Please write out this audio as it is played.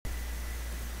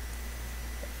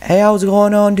Hey, how's it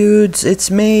going on, dudes? It's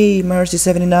me, Maherzi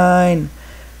 79,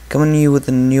 coming to you with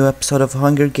a new episode of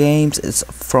Hunger Games. It's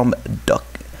from Duck.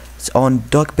 It's on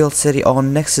Duck Build City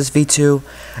on Nexus V2.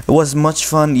 It was much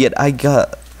fun, yet I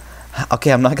got...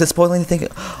 Okay, I'm not gonna spoil anything.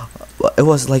 It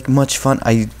was like much fun.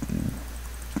 I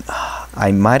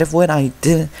might have won. I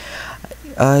didn't.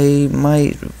 I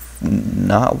might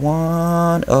not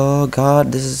won. Oh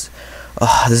God, this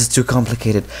is too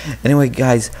complicated. Anyway,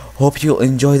 guys, hope you'll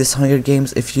enjoy this Hunger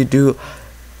Games. If you do,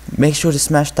 make sure to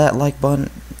smash that like button.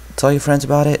 Tell your friends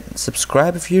about it.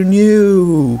 Subscribe if you're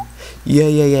new.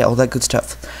 Yeah, all that good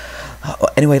stuff.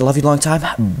 Anyway, love you long time.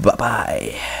 Bye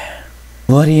bye.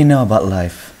 What do you know about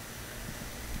life?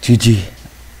 GG.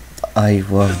 I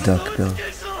love Duck Bill.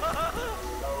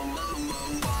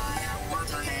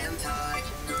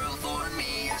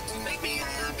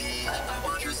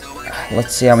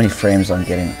 Let's see how many frames I'm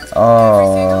getting.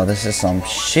 Oh, this is some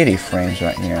shitty frames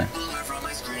right here.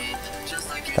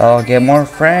 I'll get more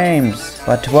frames.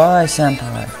 But why,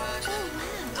 senpai?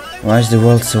 Why is the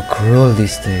world so cruel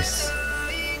these days?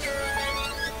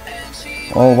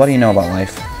 Oh, what do you know about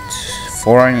life?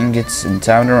 4 ingots in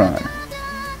time to run.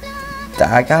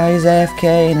 That guy is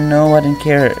AFK and nobody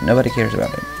cares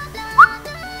about it.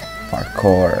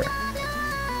 Parkour.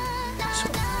 So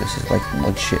this is like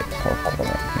legit parkour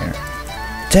right here.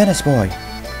 Tennis boy,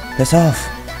 piss off.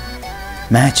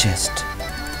 Matchist.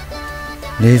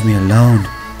 Leave me alone.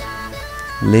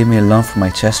 Leave me alone for my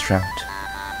chest route.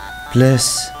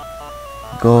 Please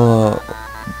go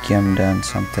game down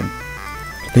something.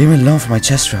 Leave me alone for my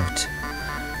chest route.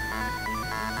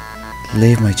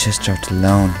 Leave my chest route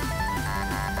alone.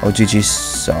 OGG,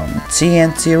 some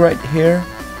TNT right here.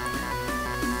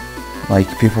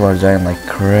 Like people are dying like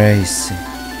crazy.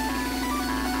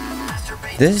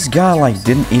 This guy like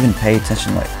didn't even pay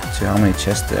attention like to how many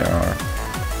chests there are.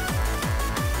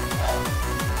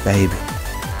 Baby.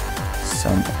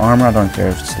 Some armor, I don't care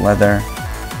if it's leather.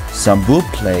 Some boob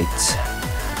plates.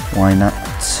 Why not?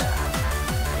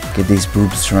 Get these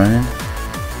boobs running.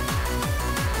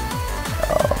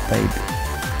 Oh baby.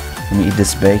 Let me eat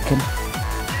this bacon.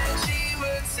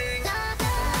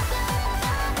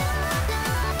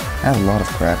 I have a lot of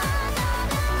crap.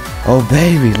 Oh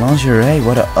baby, lingerie,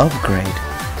 what an upgrade.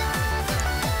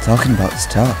 Talking about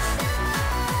stuff.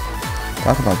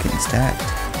 Talk about getting stacked.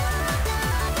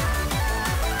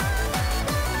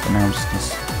 For now I'm just gonna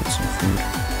put some food.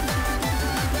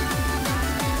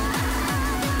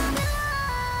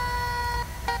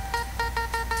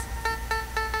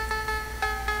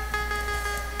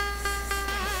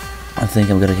 I think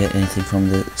I'm gonna get anything from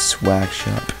the swag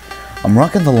shop. I'm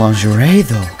rocking the lingerie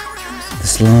though.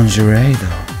 This lingerie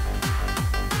though.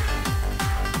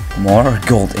 More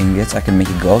gold ingots. I can make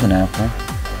a golden apple,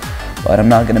 but I'm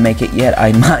not gonna make it yet.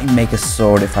 I might make a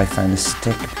sword if I find a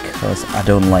stick, because I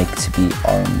don't like to be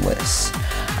armless.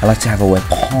 I like to have a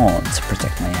weapon to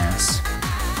protect my ass.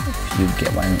 If you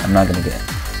get what I mean. I'm not gonna get it.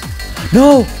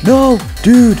 No,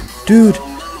 dude,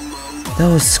 that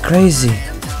was crazy.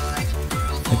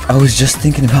 Like I was just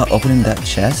thinking about opening that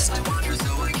chest,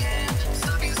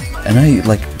 and I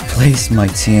like placed my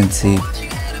TNT.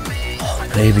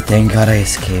 Oh baby, thank God I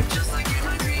escaped.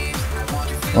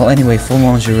 Well anyway, full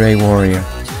lingerie warrior.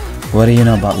 What do you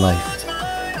know about life?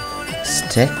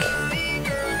 Stick?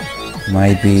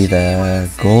 Might be the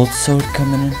gold sword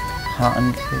coming in. Hot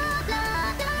and good.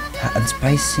 Hot and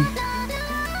spicy.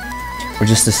 Or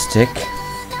just a stick.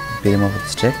 Beat him up with a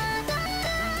stick.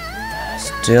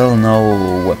 Still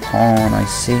no weapon, I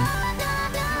see.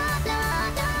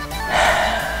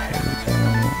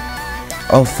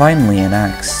 Oh, finally an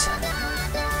axe.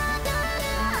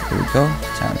 Here we go.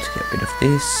 Time to get rid of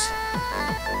this.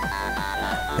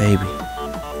 Baby.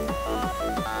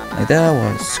 Like that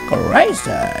was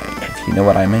crazy, if you know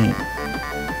what I mean.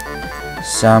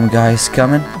 Some guy's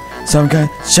coming. Some guy.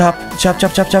 Chop.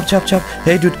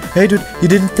 Hey dude, you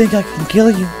didn't think I can kill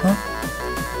you, huh?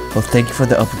 Well, thank you for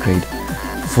the upgrade.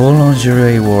 Full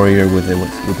lingerie warrior with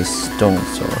a stone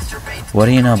sword. What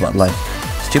do you know about life?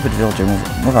 Stupid villager,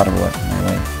 move out of my way.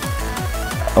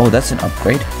 Oh, that's an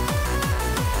upgrade.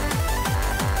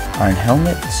 Iron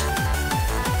helmet.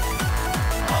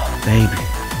 Oh, baby.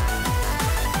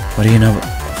 What do you know?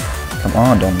 Come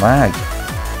on, don't lag.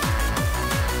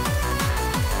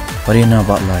 What do you know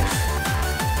about life?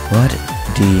 What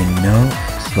do you know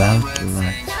about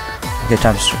life? Okay,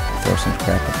 time to throw some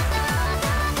crap up.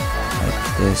 Like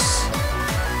this.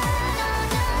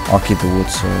 I'll keep the wood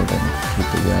sword and keep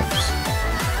the webs.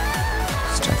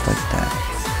 Stuff like that.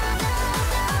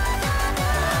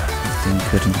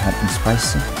 Anything good and hot and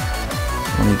spicy?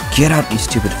 Let me get out, you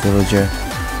stupid villager.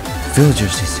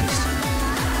 Villagers these days.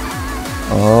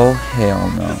 Oh hell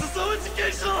no.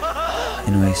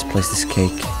 Anyways, place this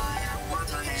cake.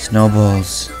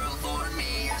 Snowballs.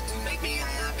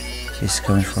 He's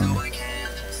coming for me.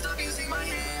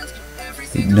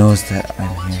 He knows that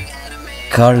I'm here.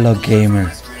 Carlo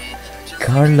Gamer.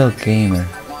 Carlo Gamer.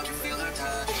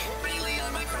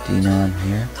 Do you know I'm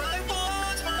here?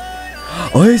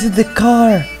 Oh, he's in the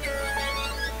car!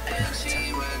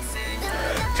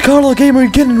 Carlo Gamer,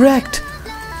 you're getting wrecked!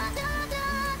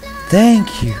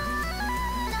 Thank you.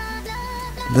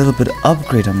 A little bit of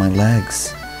upgrade on my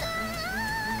legs.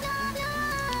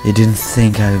 You didn't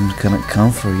think I was gonna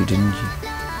come for you, didn't you?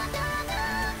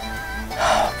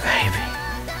 Oh, baby.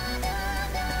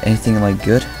 Anything like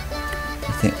good?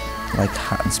 Anything like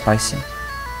hot and spicy?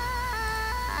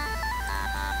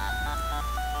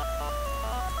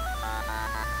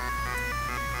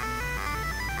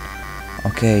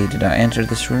 Okay, did I enter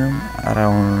this room? I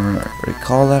don't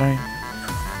recall that.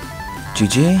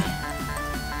 GG?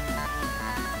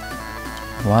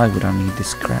 Why would I need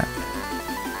this crap?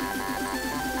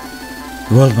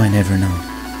 The world might never know.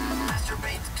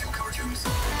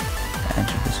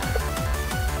 Enter this room.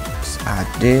 Yes, I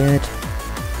did.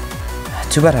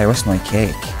 Too bad I lost my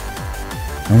cake.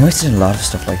 I'm wasting a lot of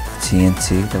stuff like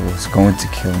TNT that was going to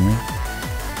kill me.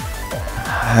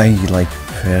 I like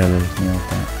barely nailed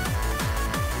that.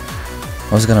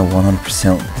 I was gonna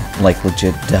 100% like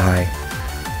legit die.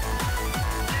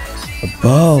 A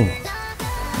bow!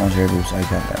 Lingerie boots, I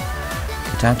got that.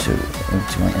 Okay, time to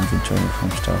empty my inventory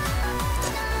from stuff.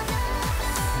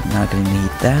 Not gonna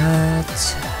need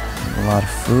that. A lot of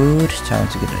food. Time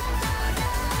to get it.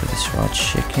 For this raw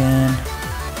chicken.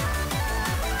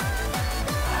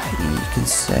 You can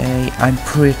say I'm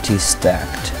pretty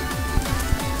stacked.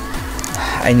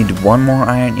 I need one more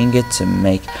iron ingot to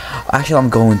make. Actually, I'm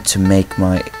going to make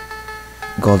my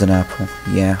golden apple.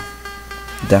 Yeah,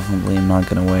 definitely. I'm not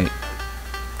gonna wait.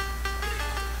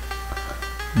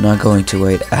 I'm not going to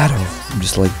wait at all. I'm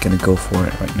just like gonna go for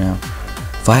it right now.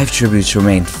 5 tributes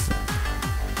remain.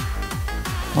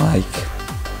 Like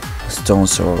stone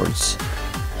swords.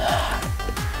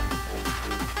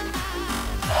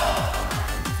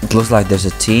 It looks like there's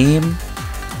a team.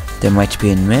 They might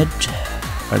be in mid.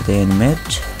 Are they in mid?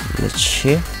 Let's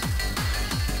see.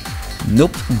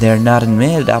 Nope, they're not in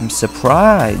mid. I'm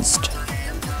surprised.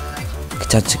 I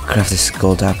time to craft this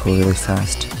gold apple really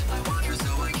fast.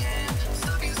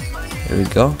 Here we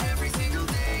go.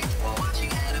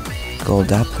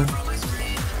 Gold apple.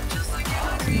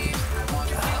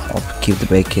 I'll keep the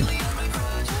bacon.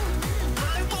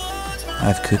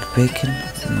 I've cooked bacon,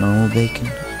 normal bacon,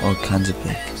 all kinds of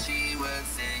bacon.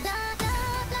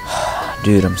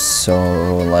 Dude, I'm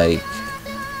so like.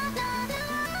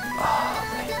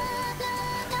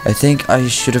 I think I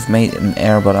should have made an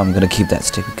arrow, but I'm gonna keep that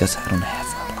stick because I don't have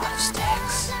a lot of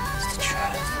sticks. It's the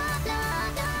truth.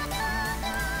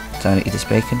 Time to eat this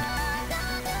bacon.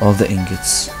 All the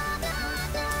ingots.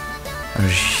 Are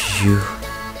you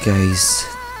guys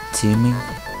teaming?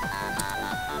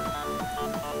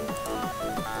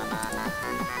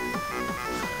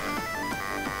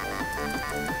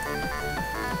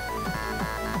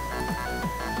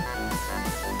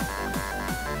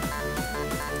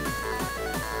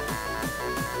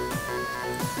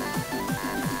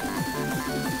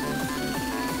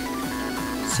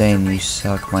 Saying you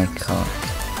suck my cock.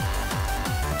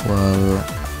 Well,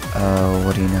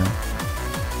 what do you know?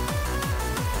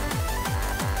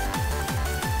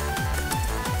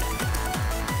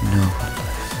 No, what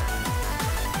life?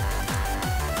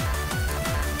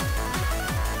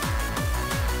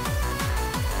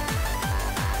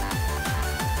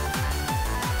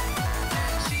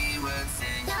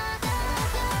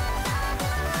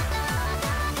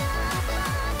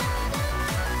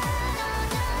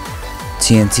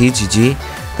 TNT, GG.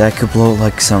 That could blow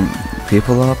like some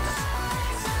people up.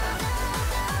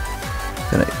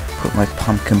 Gonna put my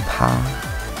pumpkin pie.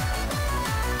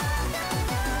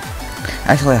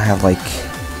 Actually, I have like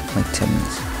 10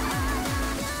 minutes.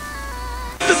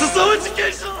 This is so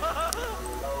educational.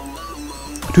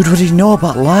 Dude, what do you know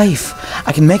about life?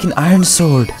 I can make an iron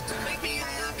sword.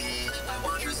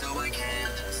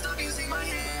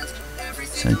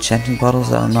 Some enchanting bottles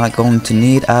that I'm not going to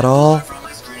need at all.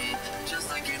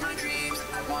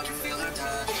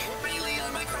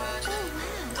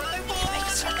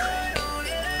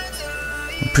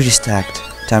 I'm pretty stacked.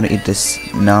 Time to eat this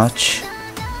notch.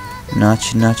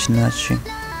 Notch.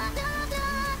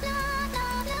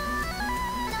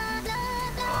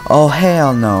 Oh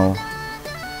hell no.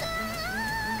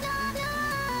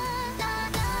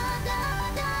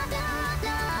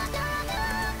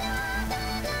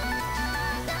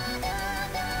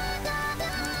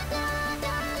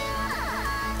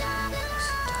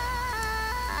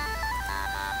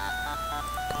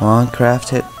 Come on,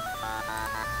 craft it.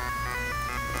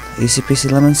 Easy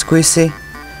peasy lemon squeezy.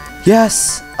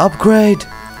 Yes! Upgrade!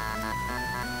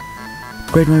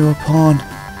 Upgrade my weapon.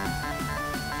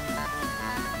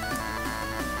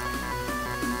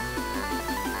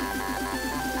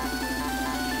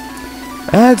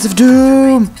 Eggs of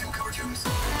Doom!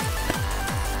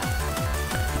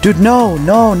 Dude, no,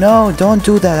 don't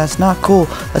do that. That's not cool.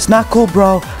 That's not cool,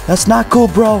 bro. That's not cool,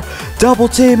 bro. Double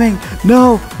teaming.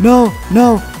 No.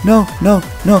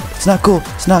 It's not cool.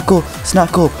 It's not cool. It's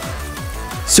not cool.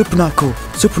 Super not cool.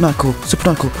 Super not cool. Super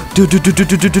not cool. Dude.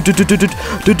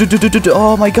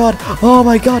 Oh my god. Oh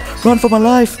my god. Run for my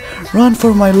life. Run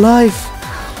for my life.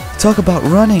 Talk about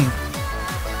running.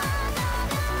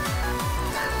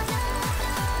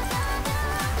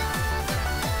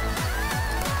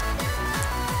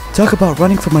 Talk about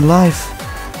running for my life.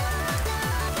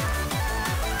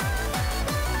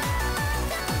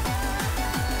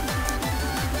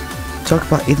 Talk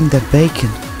about eating that bacon.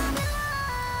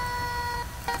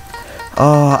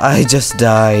 Oh, I just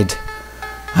died.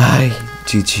 Hi,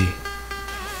 GG.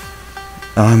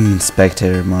 I'm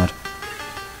spectator mod.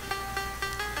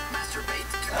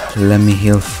 Let me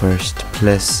heal first,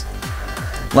 please.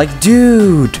 Like,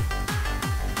 dude.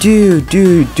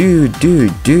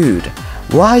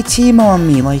 Why team on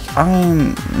me? Like, I'm...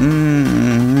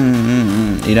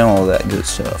 you know, all that good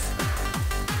stuff.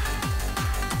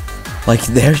 Like,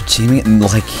 they're teaming and,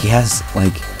 like, he has,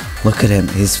 like... Look at him.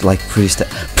 He's, like, pretty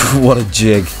what a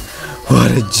jig.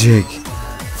 What a jig.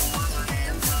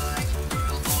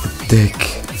 Dick.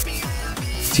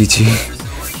 GG.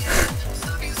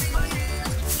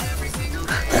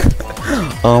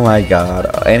 Oh my god.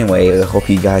 Anyway, I hope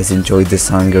you guys enjoyed this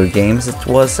Hunger Games. It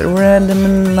was random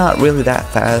and not really that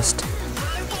fast.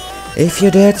 If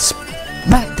you did,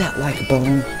 smack that like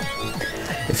button.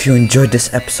 If you enjoyed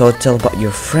this episode, tell about your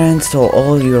friends, tell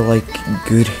all your like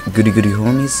goody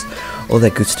homies, all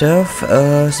that good stuff.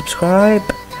 Subscribe,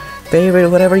 favorite,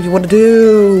 whatever you want to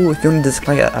do. If you want to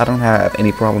dislike, I don't have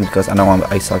any problem because I know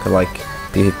I suck at like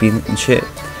PvP and shit.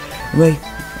 Anyway,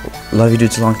 love you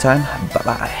dudes a long time. Bye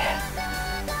bye.